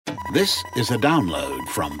This is a download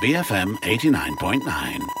from BFM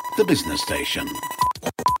 89.9, the business station.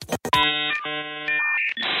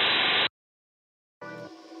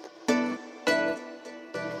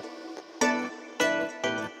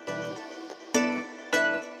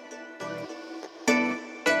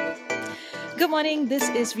 Good morning. This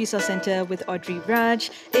is Resource Center with Audrey Raj.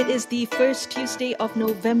 It is the first Tuesday of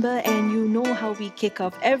November, and you know how we kick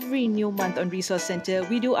off every new month on Resource Center.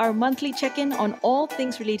 We do our monthly check-in on all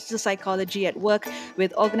things related to psychology at work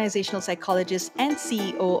with organizational psychologist and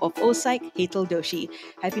CEO of OPsych, Hetal Doshi.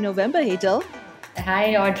 Happy November, Hetal.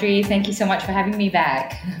 Hi, Audrey. Thank you so much for having me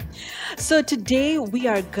back. So today we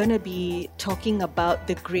are going to be talking about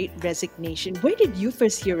the Great Resignation. Where did you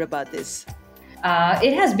first hear about this?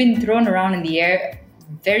 It has been thrown around in the air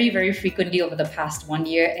very, very frequently over the past 1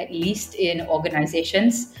 year, at least in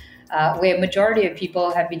organizations, where majority of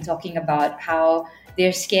people have been talking about how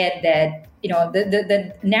they're scared that,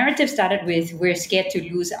 the narrative started with we're scared to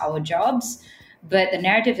lose our jobs, but the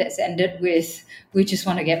narrative has ended with we just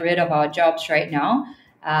want to get rid of our jobs right now.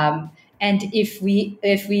 And if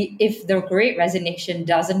the Great Resignation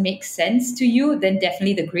doesn't make sense to you, then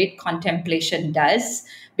definitely the Great Contemplation does,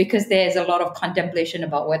 because there's a lot of contemplation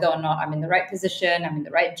about whether or not I'm in the right position, I'm in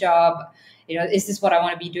the right job. Is this what I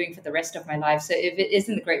want to be doing for the rest of my life? So if it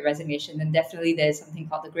isn't the Great Resignation, then definitely there's something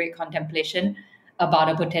called the Great Contemplation about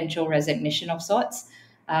a potential resignation of sorts.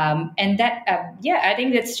 And that, I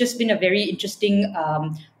think that's just been a very interesting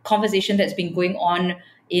conversation that's been going on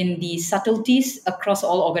in the subtleties across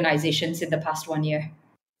all organizations in the past 1 year.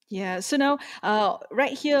 Yeah. So now,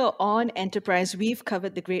 right here on Enterprise, we've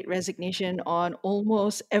covered the Great Resignation on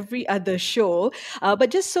almost every other show.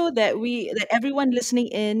 But just so that everyone listening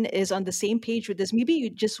in is on the same page with this, maybe you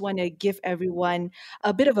just want to give everyone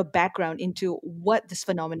a bit of a background into what this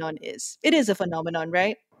phenomenon is. It is a phenomenon,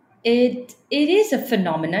 right? It is a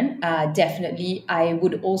phenomenon, definitely. I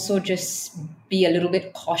would also just be a little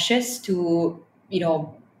bit cautious to,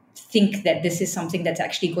 think that this is something that's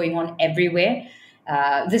actually going on everywhere.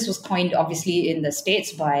 This was coined, obviously, in the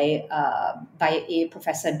States by a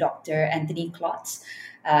professor, Dr. Anthony Klotz.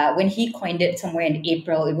 When he coined it somewhere in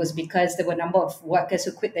April, it was because there were a number of workers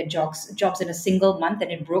who quit their jobs in a single month,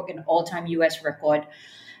 and it broke an all-time US record.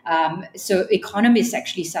 So economists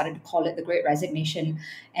actually started to call it the Great Resignation.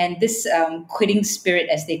 And this quitting spirit,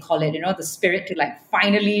 as they call it, the spirit to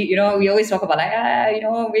finally, we always talk about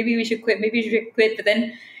maybe we should quit, maybe we should quit. But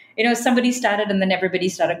then, somebody started and then everybody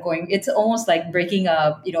started going. It's almost like breaking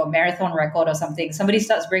a marathon record or something. Somebody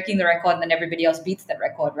starts breaking the record and then everybody else beats that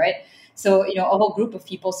record, right? So, a whole group of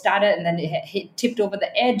people started and then it tipped over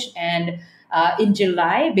the edge. And in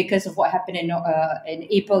July, because of what happened in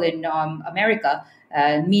April in America,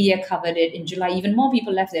 media covered it. In July, even more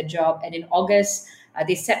people left their job. And in August,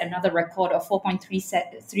 they set another record of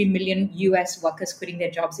 4.3 million US workers quitting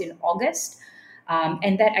their jobs in August.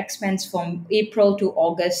 And that expands from April to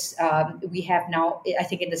August. We have now, I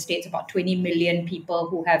think in the States, about 20 million people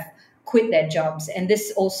who have quit their jobs. And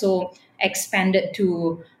this also expanded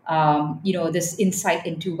to, this insight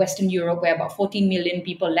into Western Europe, where about 14 million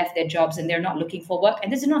people left their jobs and they're not looking for work.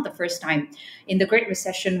 And this is not the first time. In the Great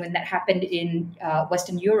Recession, when that happened in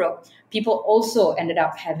Western Europe, people also ended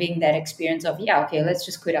up having that experience of, let's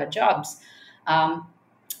just quit our jobs.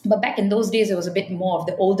 But back in those days, it was a bit more of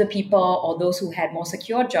the older people or those who had more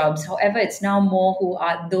secure jobs. However, it's now more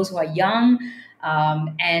those who are young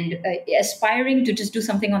and aspiring to just do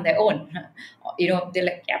something on their own. They're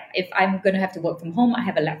like, if I'm going to have to work from home, I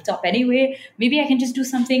have a laptop anyway. Maybe I can just do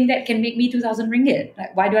something that can make me 2,000 ringgit.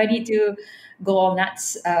 Why do I need to go all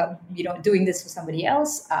nuts, doing this for somebody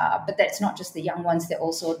else? But that's not just the young ones. They're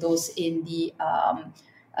also those in the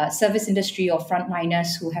service industry or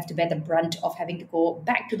frontliners who have to bear the brunt of having to go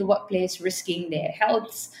back to the workplace, risking their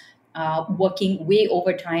healths, working way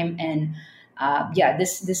overtime, and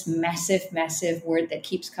this massive word that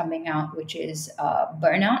keeps coming out, which is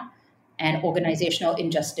burnout and organizational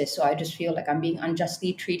injustice. So I just feel like I'm being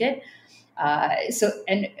unjustly treated.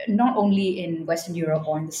 And not only in Western Europe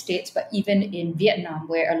or in the States, but even in Vietnam,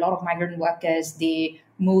 where a lot of migrant workers, they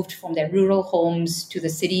moved from their rural homes to the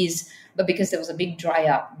cities, but because there was a big dry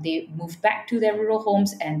up, they moved back to their rural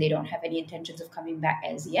homes and they don't have any intentions of coming back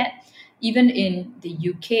as yet. Even in the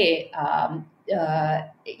UK,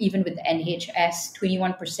 even with the NHS,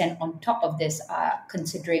 21% on top of this are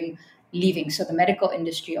considering leaving. So the medical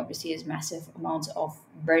industry obviously is massive amounts of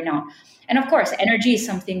burnout. And of course, energy is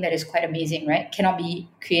something that is quite amazing, right? It cannot be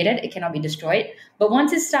created, it cannot be destroyed. But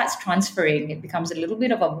once it starts transferring, it becomes a little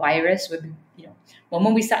bit of a virus with,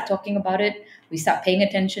 when we start talking about it, we start paying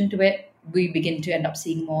attention to it, we begin to end up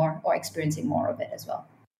seeing more or experiencing more of it as well.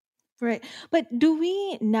 Right. But do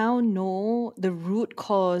we now know the root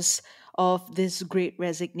cause of this great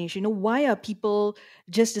resignation? Why are people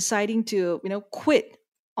just deciding to, quit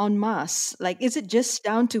en masse? Like, is it just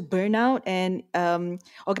down to burnout and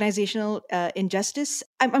organizational injustice?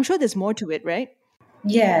 I'm sure there's more to it, right?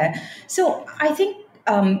 Yeah. So I think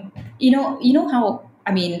you know how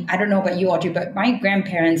I mean, I don't know about you, Audrey, but my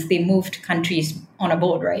grandparents they moved countries on a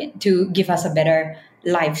boat, right, to give us a better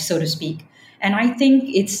life, so to speak. And I think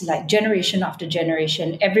it's like generation after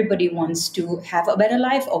generation, everybody wants to have a better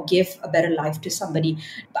life or give a better life to somebody.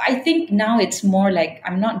 But I think now it's more like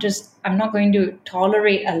I'm not going to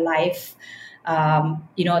tolerate a life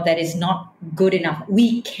that is not good enough.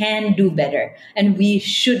 We can do better and we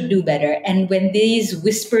should do better. And when these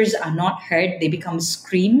whispers are not heard, they become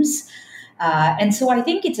screams. And so I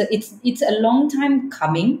think it's a long time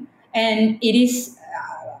coming, and it is.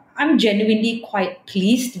 I'm genuinely quite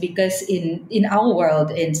pleased because in our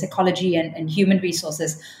world, in psychology and human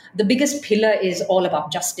resources, the biggest pillar is all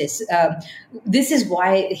about justice. This is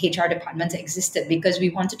why HR departments existed, because we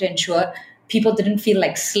wanted to ensure people didn't feel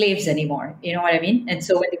like slaves anymore. You know what I mean? And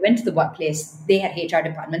so when they went to the workplace, they had HR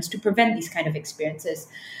departments to prevent these kind of experiences.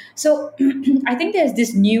 So I think there's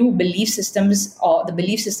this new belief systems, or the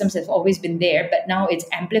belief systems have always been there, but now it's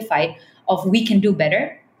amplified of we can do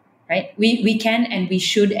better, right? We can and we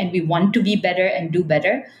should and we want to be better and do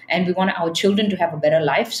better. And we want our children to have a better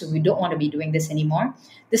life. So we don't want to be doing this anymore.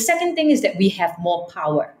 The second thing is that we have more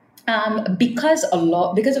power. Because of a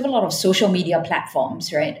lot of social media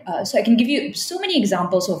platforms, right? So I can give you so many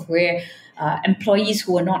examples of where employees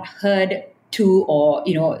who are not heard to, or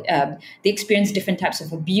they experience different types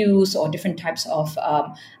of abuse or different types of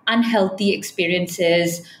unhealthy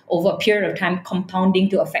experiences over a period of time, compounding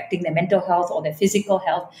to affecting their mental health or their physical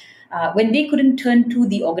health. When they couldn't turn to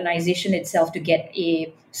the organization itself to get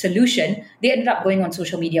a solution, they ended up going on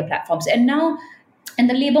social media platforms. And now in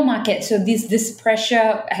the labor market, so this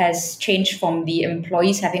pressure has changed from the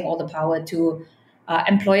employees having all the power to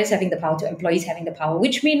employers having the power to employees having the power,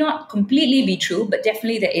 which may not completely be true, but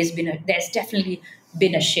definitely there's definitely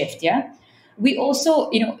been a shift. Yeah, we also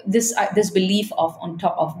this belief of on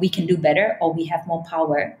top of we can do better or we have more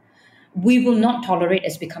power, we will not tolerate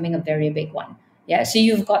as becoming a very big one. Yeah, so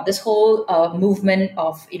you've got this whole movement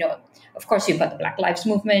of of course you've got the Black Lives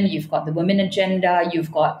Movement, you've got the women agenda,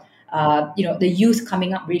 you've got the youth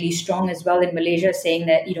coming up really strong as well in Malaysia, saying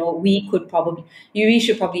that we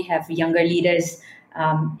should probably have younger leaders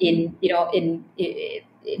in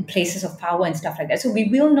places of power and stuff like that. So we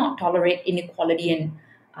will not tolerate inequality and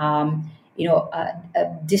a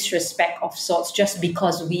disrespect of sorts just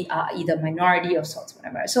because we are either minority of sorts,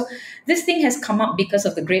 whatever. So this thing has come up because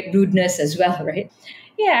of the great rudeness as well, right?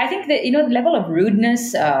 Yeah, I think that the level of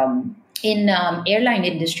rudeness. In airline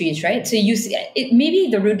industries, right? So you see, maybe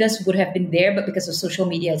the rudeness would have been there, but because of social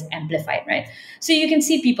media, it's amplified, right? So you can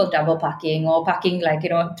see people double parking or parking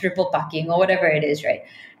triple parking or whatever it is, right?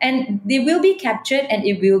 And they will be captured and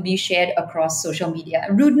it will be shared across social media.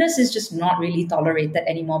 Rudeness is just not really tolerated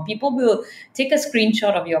anymore. People will take a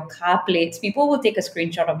screenshot of your car plates. People will take a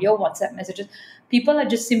screenshot of your WhatsApp messages. People are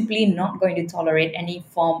just simply not going to tolerate any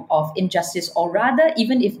form of injustice, or rather,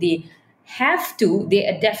 even if they have to, they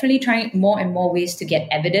are definitely trying more and more ways to get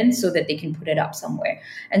evidence so that they can put it up somewhere.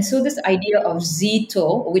 And so this idea of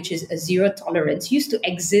ZTO, which is a zero tolerance, used to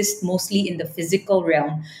exist mostly in the physical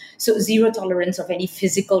realm. So zero tolerance of any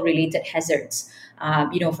physical related hazards.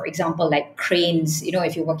 For example, like cranes,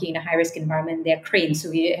 if you're working in a high risk environment, there are cranes.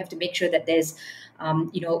 So you have to make sure that there's,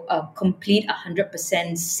 a complete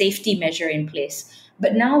 100% safety measure in place.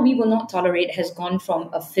 But now we will not tolerate has gone from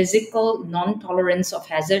a physical non-tolerance of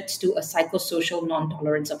hazards to a psychosocial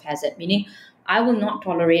non-tolerance of hazard, meaning I will not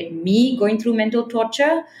tolerate me going through mental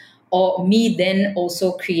torture or me then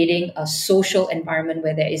also creating a social environment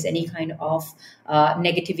where there is any kind of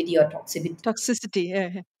negativity or toxicity. Toxicity,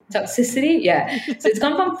 yeah. Toxicity, yeah. So it's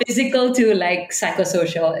gone from physical to like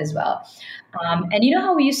psychosocial as well. And you know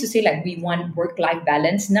how we used to say like we want work-life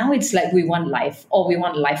balance? Now it's like we want life, or we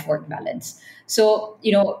want life-work balance. So,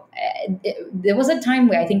 there was a time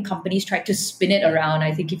where I think companies tried to spin it around.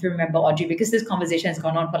 I think if you remember, Audrey, because this conversation has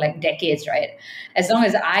gone on for like decades, right? As long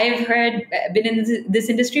as I've been in this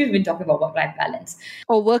industry, we've been talking about work-life balance.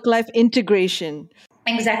 Or work-life integration.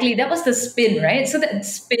 Exactly. That was the spin, right? So that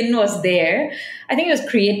spin was there. I think it was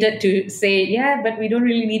created to say, yeah, but we don't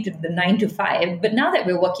really need the 9 to 5. But now that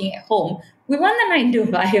we're working at home, we want the 9 to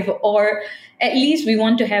 5, or at least we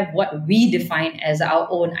want to have what we define as our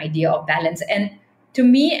own idea of balance. And to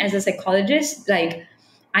me, as a psychologist, like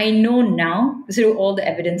I know now through all the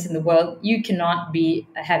evidence in the world, you cannot be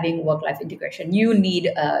having work-life integration. You need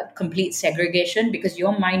a complete segregation because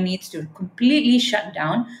your mind needs to completely shut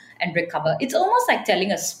down and recover. It's almost like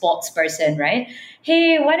telling a sports person, right?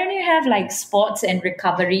 Hey, why don't you have like sports and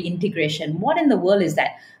recovery integration? What in the world is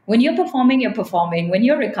that? When you're performing, you're performing. When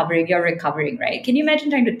you're recovering, right? Can you imagine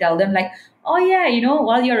trying to tell them like, oh yeah,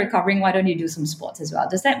 while you're recovering, why don't you do some sports as well?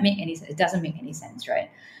 Does that make any sense? It doesn't make any sense, right?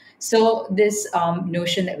 So this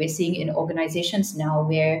notion that we're seeing in organizations now,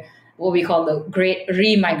 where what we call the great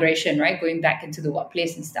remigration, right, going back into the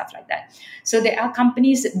workplace and stuff like that. So there are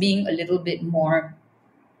companies being a little bit more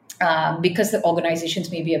because the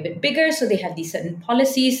organizations may be a bit bigger, so they have these certain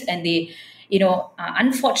policies, and they,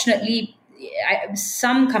 unfortunately,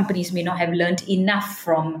 some companies may not have learned enough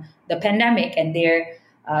from the pandemic, and they're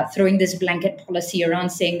throwing this blanket policy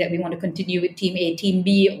around saying that we want to continue with team A, team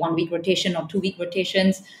B, 1 week rotation or 2 week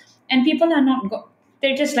rotations. And people are not,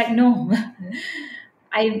 they're just like, no,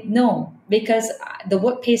 I know, because the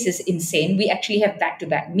work pace is insane. We actually have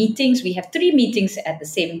back-to-back meetings. We have 3 meetings at the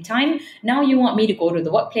same time. Now you want me to go to the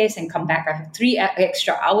workplace and come back. I have 3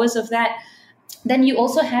 extra hours of that. Then you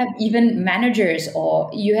also have even managers, or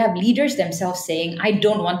you have leaders themselves saying, I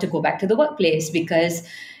don't want to go back to the workplace, because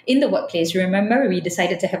in the workplace, remember, we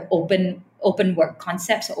decided to have open work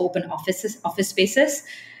concepts, or open office spaces.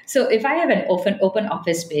 So if I have an open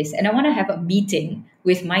office space and I want to have a meeting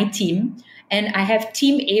with my team, and I have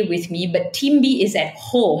team A with me, but team B is at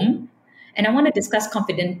home, and I want to discuss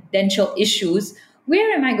confidential issues,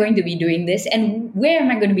 where am I going to be doing this, and where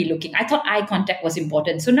am I going to be looking? I thought eye contact was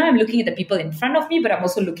important. So now I'm looking at the people in front of me, but I'm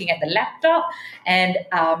also looking at the laptop. And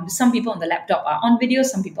some people on the laptop are on video,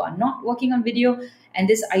 some people are not working on video. And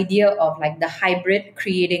this idea of like the hybrid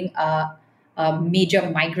creating a major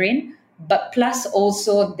migraine. But plus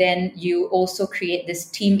also then you also create this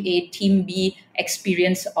team A, team B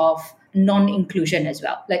experience of non-inclusion as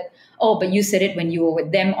well. Like, oh, but you said it when you were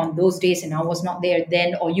with them on those days and I was not there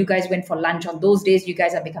then, or you guys went for lunch on those days, you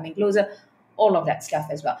guys are becoming closer, all of that stuff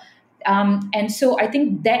as well. And so I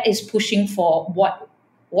think that is pushing for what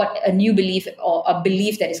a new belief, or a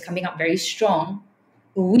belief that is coming up very strong.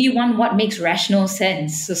 We want what makes rational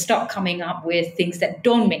sense. So stop coming up with things that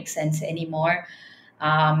don't make sense anymore.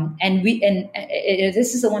 And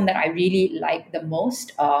this is the one that I really like the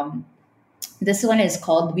most. This one is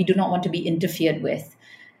called "We Do Not Want to Be Interfered With."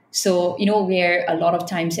 So, where a lot of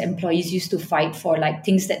times employees used to fight for like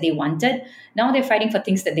things that they wanted, now they're fighting for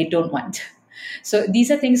things that they don't want. So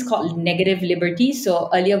these are things called negative liberties. So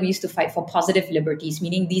earlier we used to fight for positive liberties,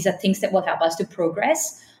 meaning these are things that will help us to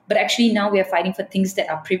progress. But actually now we are fighting for things that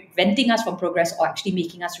are preventing us from progress, or actually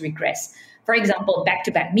making us regress. For example,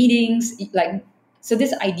 back-to-back meetings, so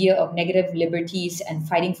this idea of negative liberties and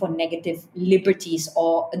fighting for negative liberties,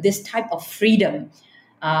 or this type of freedom,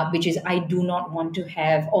 which is I do not want to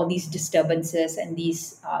have all these disturbances and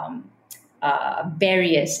these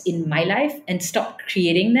barriers in my life, and stop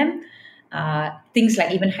creating them. Things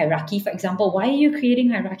like even hierarchy, for example. Why are you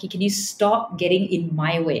creating hierarchy? Can you stop getting in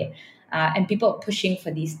my way? And people are pushing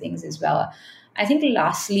for these things as well. I think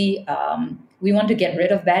lastly, we want to get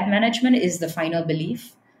rid of bad management is the final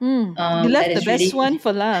belief. You left the best one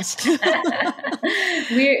for last.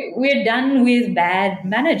 We're done with bad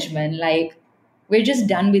management. Like, we're just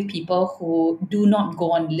done with people who do not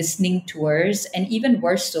go on listening tours, and even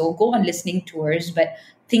worse so, go on listening tours, but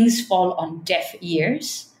things fall on deaf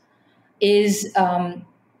ears. Is the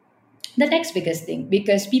next biggest thing,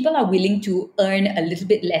 because people are willing to earn a little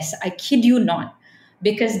bit less. I kid you not,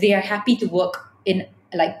 because they are happy to work in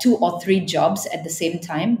like 2 or 3 jobs at the same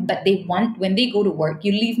time, but they want, when they go to work,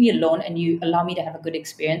 you leave me alone and you allow me to have a good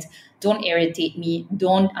experience. Don't irritate me,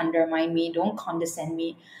 don't undermine me, don't condescend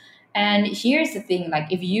me. And here's the thing,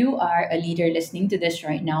 like, if you are a leader listening to this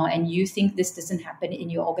right now and you think this doesn't happen in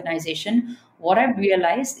your organization, what I've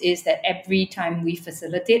realized is that every time we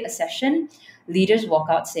facilitate a session, leaders walk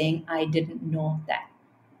out saying, I didn't know that.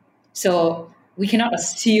 So we cannot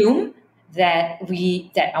assume that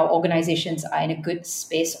our organizations are in a good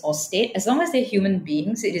space or state. As long as they're human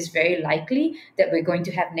beings, it is very likely that we're going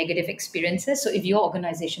to have negative experiences. So if your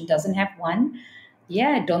organization doesn't have one,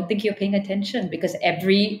 don't think you're paying attention, because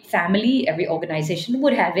every family, every organization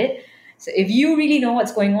would have it. So if you really know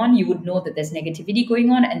what's going on, you would know that there's negativity going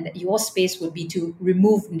on, and that your space would be to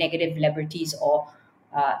remove negative liberties or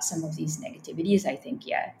some of these negativities. I think,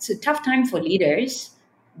 it's a tough time for leaders,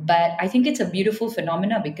 but I think it's a beautiful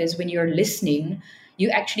phenomena, because when you're listening, you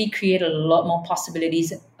actually create a lot more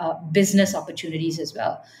possibilities, business opportunities as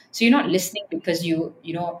well. So you're not listening because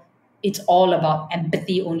it's all about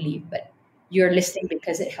empathy only, but you're listening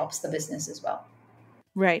because it helps the business as well.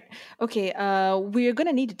 Right. Okay. We're going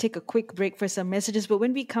to need to take a quick break for some messages, but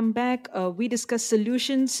when we come back, we discuss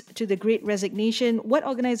solutions to the great resignation, what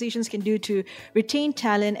organizations can do to retain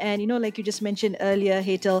talent, and, like you just mentioned earlier,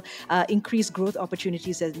 Hatel, increase growth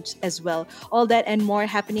opportunities as well. All that and more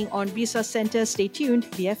happening on Resource Center. Stay tuned,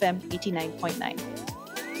 BFM 89.9.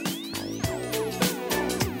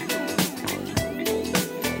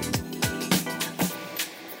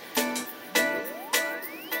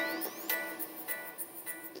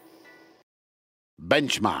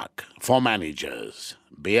 Benchmark for managers.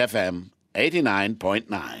 BFM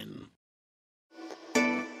 89.9.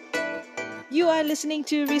 You are listening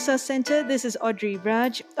to Resource Center. This is Audrey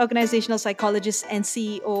Raj, organizational psychologist and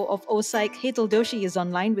CEO of OPsych. Hetal Doshi is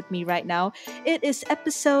online with me right now. It is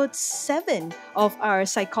episode 7 of our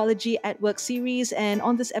Psychology at Work series. And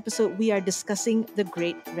on this episode, we are discussing the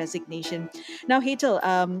Great Resignation. Now,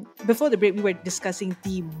 Hetal, before the break, we were discussing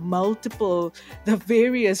the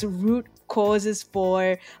various root causes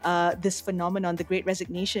for this phenomenon, the Great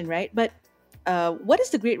Resignation, right? But what is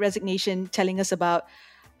the Great Resignation telling us about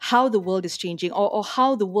how the world is changing, or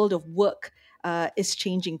how the world of work is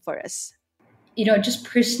changing for us? Just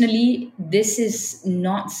personally, this is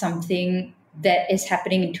not something that is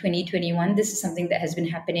happening in 2021. This is something that has been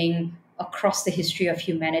happening across the history of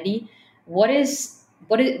humanity. What is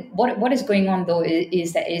going on though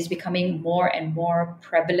is that it is becoming more and more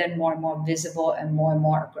prevalent, more and more visible, and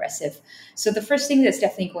more aggressive. So the first thing that's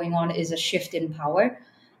definitely going on is a shift in power,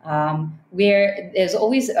 where there's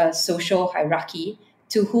always a social hierarchy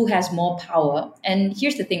to who has more power. And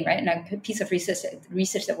here's the thing, right? And a piece of research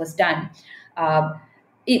that was done, uh,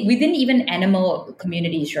 within even animal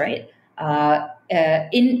communities, right?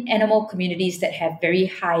 In animal communities that have very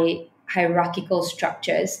high hierarchical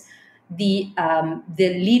structures, the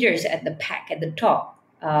leaders at the pack at the top,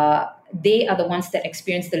 they are the ones that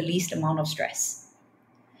experience the least amount of stress.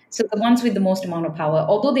 So the ones with the most amount of power,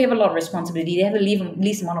 although they have a lot of responsibility, they have the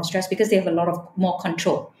least amount of stress because they have a lot of more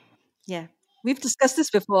control. Yeah, we've discussed this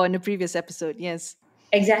before in a previous episode. Yes.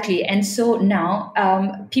 Exactly. And so now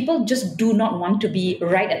people just do not want to be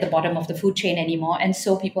right at the bottom of the food chain anymore. And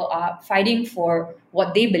so people are fighting for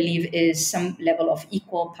what they believe is some level of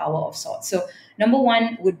equal power of sorts. So, number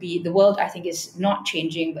one would be the world, I think, is not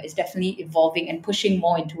changing, but is definitely evolving and pushing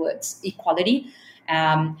more in towards equality.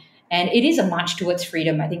 Um, and it is a march towards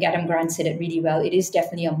freedom. I think Adam Grant said it really well. It is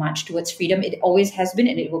definitely a march towards freedom. It always has been,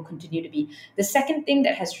 and it will continue to be. The second thing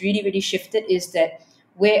that has really, really shifted is that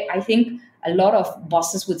where I think a lot of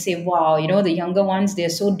bosses would say, wow, the younger ones, they're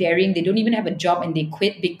so daring, they don't even have a job and they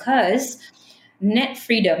quit because net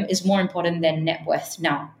freedom is more important than net worth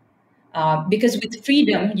now. Because with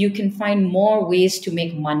freedom, you can find more ways to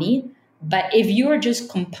make money. But if you're just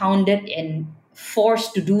compounded and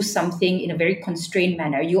forced to do something in a very constrained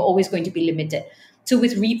manner, you're always going to be limited. So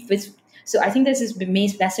so I think this is the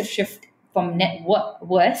massive shift from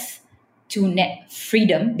worth to net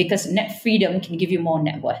freedom, because net freedom can give you more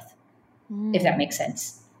net worth, if that makes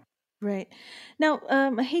sense. Right. Now,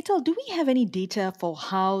 Hetal, do we have any data for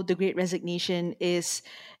how the Great Resignation is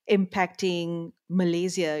impacting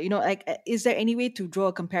Malaysia? Is there any way to draw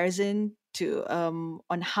a comparison to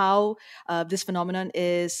on how this phenomenon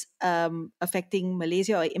is affecting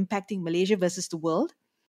Malaysia or impacting Malaysia versus the world?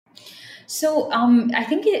 So I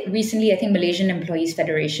think recently, I think Malaysian Employees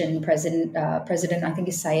Federation president, I think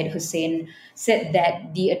is Syed Hussein, said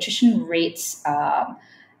that the attrition rates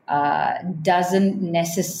doesn't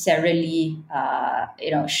necessarily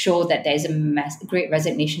show that there is a great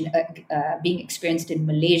resignation being experienced in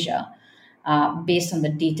Malaysia, based on the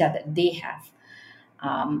data that they have.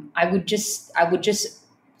 I would just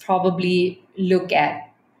probably look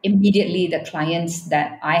at immediately the clients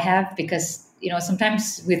that I have, because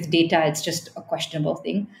sometimes with data it's just a questionable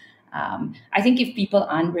thing. I think if people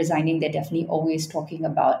aren't resigning, they're definitely always talking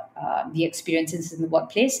about the experiences in the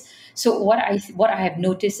workplace. So what I have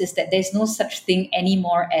noticed is that there's no such thing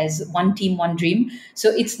anymore as one team, one dream. So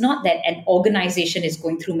it's not that an organization is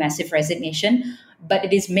going through massive resignation, but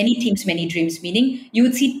it is many teams, many dreams, meaning you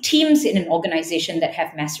would see teams in an organization that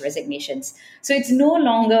have mass resignations. So it's no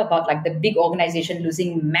longer about like the big organization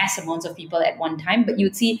losing mass amounts of people at one time, but you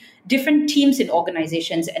would see different teams in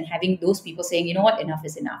organizations and having those people saying, you know what, enough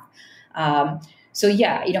is enough. So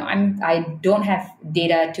yeah, I don't have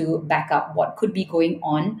data to back up what could be going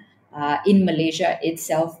on in Malaysia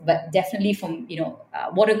itself, but definitely from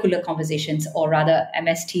water cooler conversations, or rather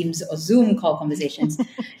MS Teams or Zoom call conversations.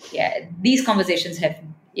 Yeah, these conversations have,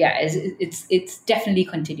 yeah, it's definitely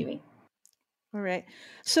continuing. All right.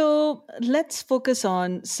 So let's focus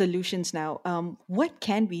on solutions now. What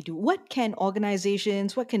can we do? What can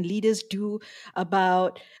organizations, what can leaders do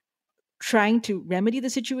about trying to remedy the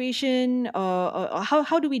situation? Or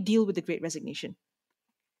how do we deal with the great resignation?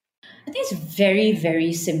 I think it's a very,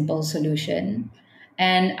 very simple solution.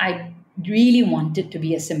 And I really want it to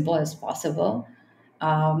be as simple as possible.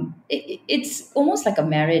 It's almost like a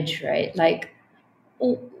marriage, right? Like,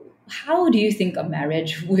 oh, how do you think a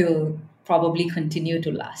marriage will probably continue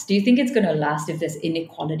to last? Do you think it's going to last if there's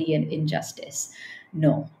inequality and injustice?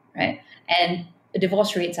 No, right? And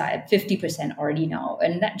divorce rates are at 50% already now.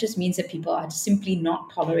 And that just means that people are simply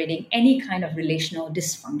not tolerating any kind of relational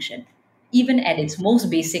dysfunction, even at its most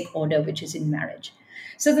basic order, which is in marriage.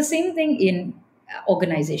 So the same thing in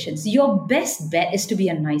organizations. Your best bet is to be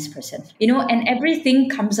a nice person, and everything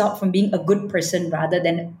comes out from being a good person rather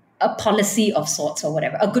than a policy of sorts or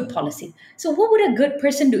whatever, a good policy. So what would a good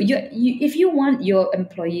person do? If you want your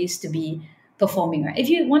employees to be performing, right? If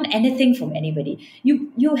you want anything from anybody,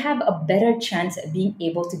 you have a better chance at being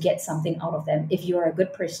able to get something out of them if you're a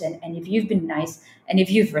good person and if you've been nice and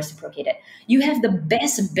if you've reciprocated. You have the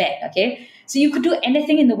best bet, okay? So you could do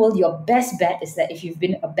anything in the world. Your best bet is that if you've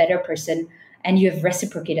been a better person and you have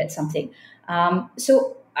reciprocated something.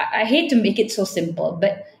 So I hate to make it so simple,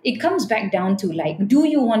 but it comes back down to, like, do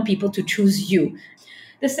you want people to choose you?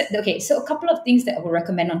 Okay, so a couple of things that I would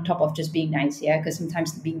recommend on top of just being nice, yeah, because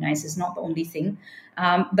sometimes being nice is not the only thing.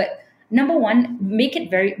 But number one, make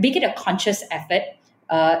it a conscious effort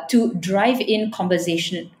to drive in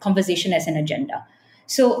conversation as an agenda.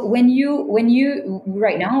 So when you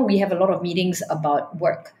right now we have a lot of meetings about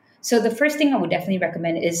work. So the first thing I would definitely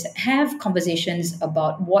recommend is have conversations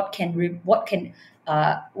about what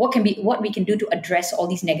we can do to address all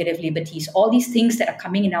these negative liberties, all these things that are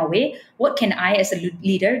coming in our way. What can I, as a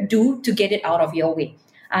leader, do to get it out of your way?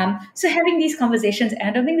 So having these conversations, and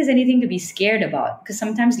I don't think there's anything to be scared about, because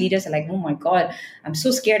sometimes leaders are like, oh my God, I'm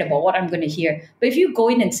so scared about what I'm going to hear. But if you go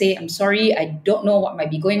in and say, I'm sorry, I don't know what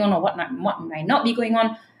might be going on or what might not be going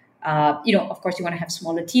on, of course you want to have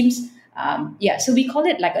smaller teams. So we call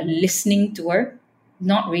it like a listening tour,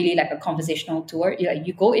 not really like a conversational tour.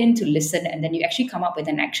 You go in to listen, and then you actually come up with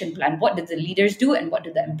an action plan. What did the leaders do and what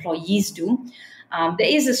did the employees do? There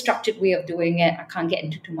is a structured way of doing it. I can't get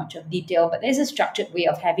into too much of detail, but there's a structured way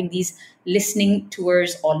of having these listening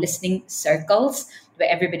tours or listening circles where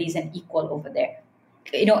everybody's an equal over there.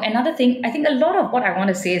 Another thing, I think a lot of what I want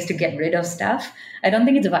to say is to get rid of stuff. I don't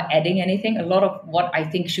think it's about adding anything. A lot of what I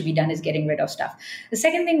think should be done is getting rid of stuff. The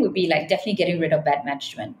second thing would be like definitely getting rid of bad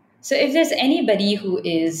management. So if there's anybody who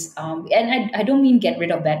is, and I don't mean get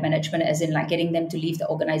rid of bad management as in like getting them to leave the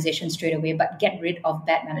organization straight away, but get rid of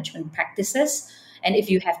bad management practices. And if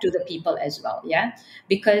you have to, the people as well, yeah?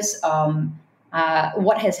 Because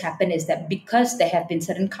what has happened is that because there have been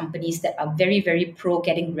certain companies that are very, very pro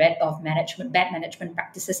getting rid of bad management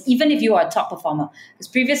practices, even if you are a top performer. Because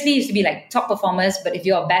previously it used to be like top performers, but if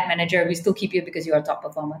you're a bad manager, we still keep you because you're a top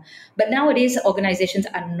performer. But nowadays, organizations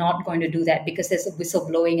are not going to do that because there's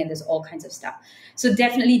whistleblowing and there's all kinds of stuff. So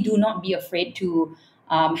definitely do not be afraid to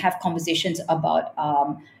have conversations about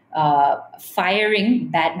firing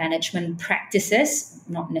bad management practices,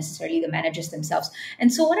 not necessarily the managers themselves.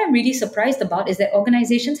 And so what I'm really surprised about is that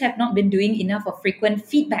organizations have not been doing enough of frequent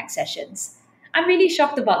feedback sessions. I'm really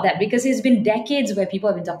shocked about that because it's been decades where people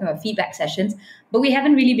have been talking about feedback sessions, but we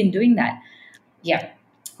haven't really been doing that. Yeah.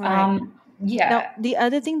 Right. Now, the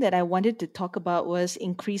other thing that I wanted to talk about was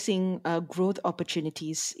increasing growth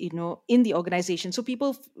opportunities, in the organization. So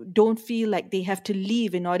people don't feel like they have to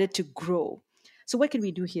leave in order to grow. So what can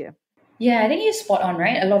we do here? Yeah, I think you're spot on,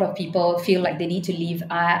 right? A lot of people feel like they need to leave.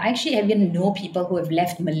 I actually even know people who have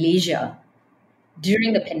left Malaysia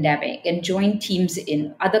during the pandemic and joined teams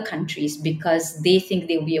in other countries because they think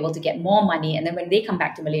they'll be able to get more money. And then when they come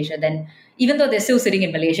back to Malaysia, then even though they're still sitting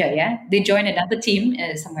in Malaysia, yeah, they join another team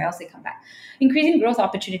somewhere else, they come back. Increasing growth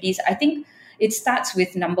opportunities, I think it starts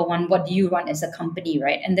with number one, what do you run as a company,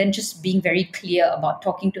 right? And then just being very clear about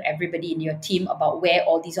talking to everybody in your team about where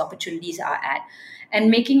all these opportunities are at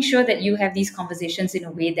and making sure that you have these conversations in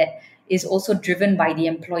a way that is also driven by the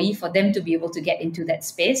employee for them to be able to get into that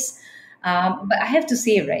space. But I have to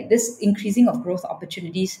say, right, this increasing of growth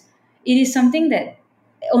opportunities, it is something that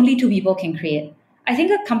only two people can create. I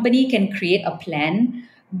think a company can create a plan,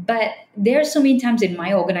 but there are so many times in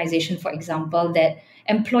my organization, for example, that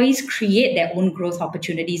employees create their own growth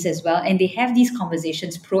opportunities as well. And they have these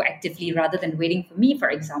conversations proactively rather than waiting for me, for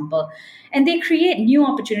example. And they create new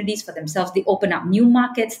opportunities for themselves. They open up new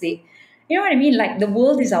markets. You know what I mean? Like the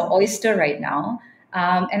world is our oyster right now.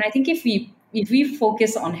 And I think if we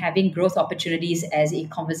focus on having growth opportunities as a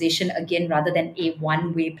conversation again, rather than a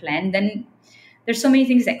one-way plan, then there's so many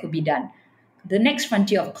things that could be done. The next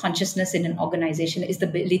frontier of consciousness in an organization is the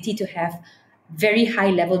ability to have very high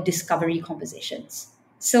level discovery conversations.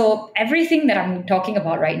 So everything that I'm talking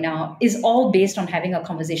about right now is all based on having a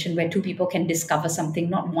conversation where two people can discover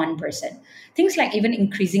something, not one person. Things like even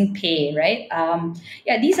increasing pay, right?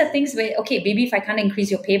 Yeah, these are things where, okay, maybe if I can't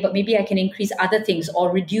increase your pay, but maybe I can increase other things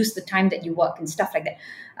or reduce the time that you work and stuff like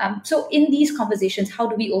that. So in these conversations, how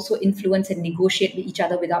do we also influence and negotiate with each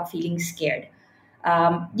other without feeling scared?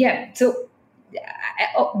 So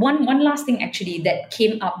one last thing actually that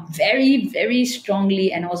came up very, very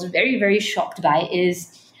strongly and I was very, very shocked by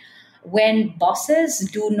is when bosses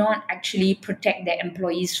do not actually protect their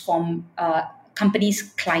employees from companies'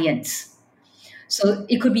 clients. So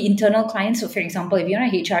it could be internal clients. So for example, if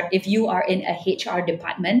you are in a HR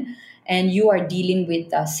department and you are dealing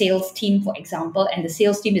with a sales team, for example, and the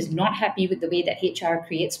sales team is not happy with the way that HR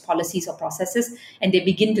creates policies or processes, and they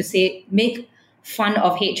begin to make fun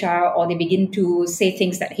of HR, or they begin to say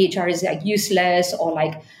things that HR is like useless, or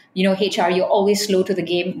like, HR, you're always slow to the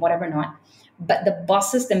game, whatever not. But the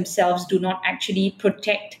bosses themselves do not actually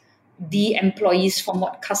protect the employees from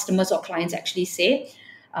what customers or clients actually say.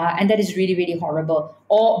 And that is really, really horrible.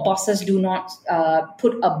 Or bosses do not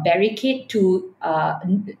put a barricade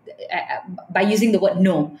by using the word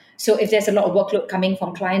no. So if there's a lot of workload coming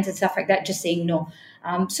from clients and stuff like that, just saying no.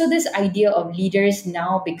 So this idea of leaders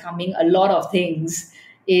now becoming a lot of things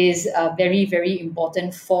is a very, very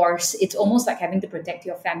important force. It's almost like having to protect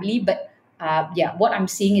your family. But what I'm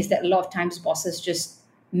seeing is that a lot of times bosses just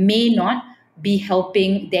may not be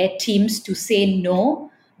helping their teams to say no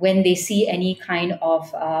when they see any kind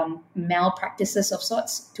of malpractices of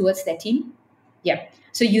sorts towards their team. Yeah.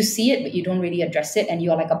 So you see it, but you don't really address it. And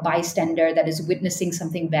you're like a bystander that is witnessing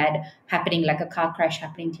something bad happening, like a car crash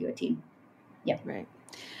happening to your team. Yeah. Right.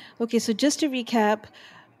 Okay. So just to recap,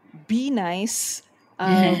 be nice.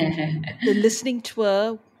 The listening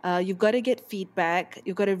tour, you've got to get feedback.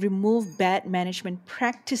 You've got to remove bad management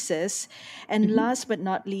practices. And last but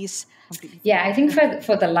not least, yeah, I think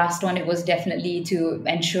for the last one, it was definitely to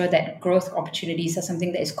ensure that growth opportunities are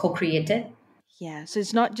something that is co-created. Yeah, so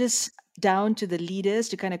it's not just down to the leaders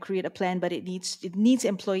to kind of create a plan, but it needs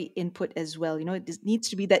employee input as well. It needs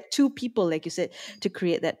to be that two people, like you said, to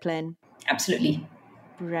create that plan. Absolutely.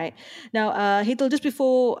 Right. Now, Hetal, just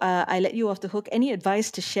before I let you off the hook, any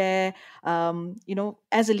advice to share,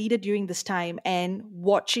 as a leader during this time and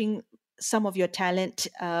watching some of your talent,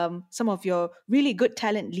 some of your really good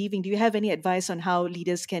talent leaving? Do you have any advice on how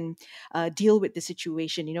leaders can deal with the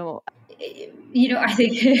situation? I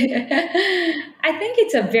think I think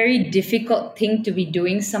it's a very difficult thing to be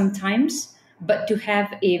doing sometimes, but to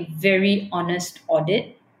have a very honest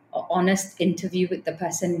audit or honest interview with the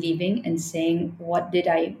person leaving and saying, what did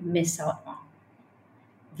I miss out on?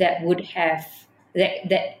 That would have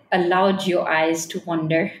that allowed your eyes to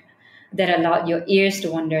wander, that allowed your ears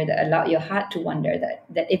to wander, that allowed your heart to wander,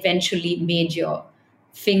 that eventually made your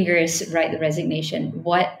fingers write the resignation.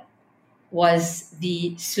 What was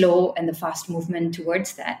the slow and the fast movement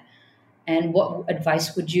towards that? And what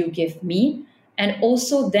advice would you give me? And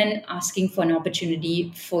also then asking for an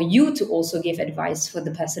opportunity for you to also give advice for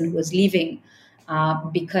the person who was leaving,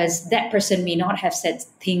 because that person may not have said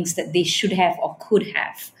things that they should have or could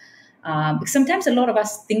have. Sometimes a lot of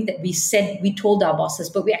us think that we told our bosses,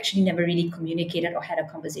 but we actually never really communicated or had a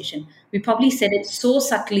conversation. We probably said it so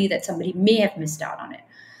subtly that somebody may have missed out on it.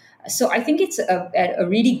 So I think it's a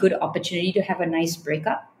really good opportunity to have a nice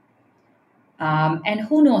breakup. And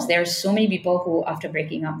who knows, there are so many people who, after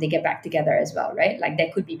breaking up, they get back together as well, right? Like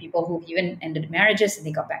there could be people who even ended marriages and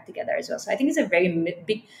they got back together as well. So I think it's a very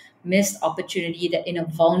big missed opportunity that in a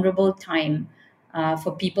vulnerable time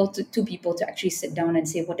for two people to actually sit down and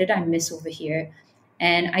say, what did I miss over here?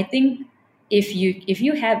 And I think if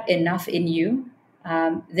you have enough in you,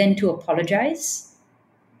 then to apologize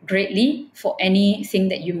greatly for anything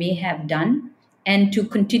that you may have done, and to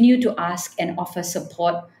continue to ask and offer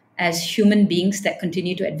support as human beings that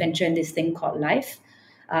continue to adventure in this thing called life.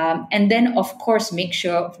 And then, of course, make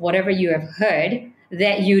sure whatever you have heard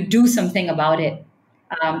that you do something about it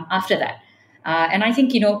after that. And I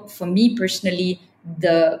think, for me personally,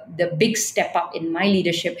 the big step up in my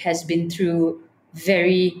leadership has been through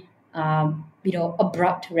very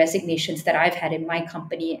abrupt resignations that I've had in my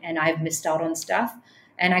company, and I've missed out on stuff.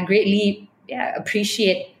 And I greatly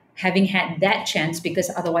appreciate having had that chance,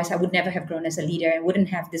 because otherwise I would never have grown as a leader and wouldn't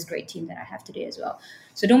have this great team that I have today as well.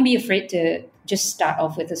 So don't be afraid to just start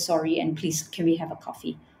off with a sorry and please, can we have a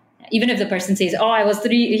coffee? Even if the person says, oh, I was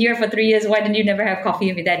here for 3 years, why didn't you never have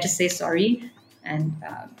coffee with that? Just say sorry. And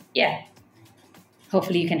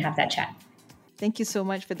hopefully you can have that chat. Thank you so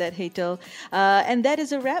much for that, Hetal. And that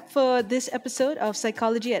is a wrap for this episode of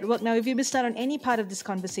Psychology at Work. Now, if you missed out on any part of this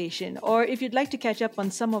conversation, or if you'd like to catch up on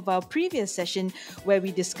some of our previous session where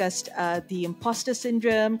we discussed the imposter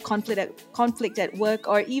syndrome, conflict at work,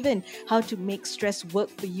 or even how to make stress work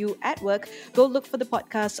for you at work, go look for the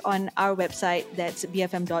podcast on our website. That's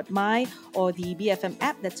bfm.my, or the BFM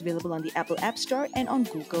app that's available on the Apple App Store and on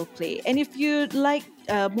Google Play. And if you'd like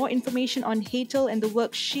more information on Hetal and the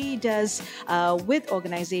work she does with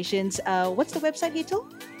organizations, what's the website, Hetal?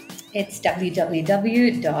 It's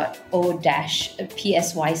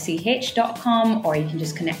www.o-psych.com, or you can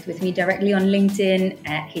just connect with me directly on LinkedIn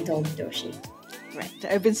at Hetal Doshi. Right.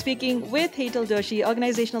 I've been speaking with Hetal Doshi,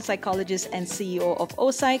 organizational psychologist and CEO of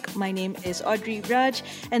OPsych. My name is Audrey Raj,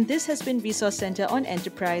 and this has been Resource Center on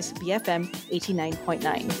Enterprise BFM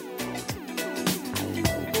 89.9.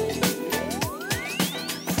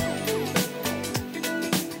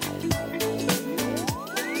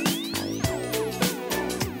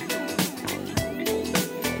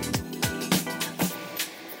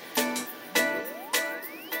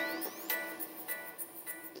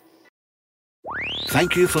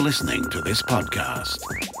 Thank you for listening to this podcast.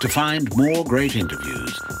 To find more great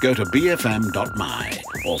interviews, go to bfm.my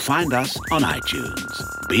or find us on iTunes.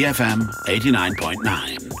 BFM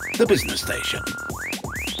 89.9, the business station.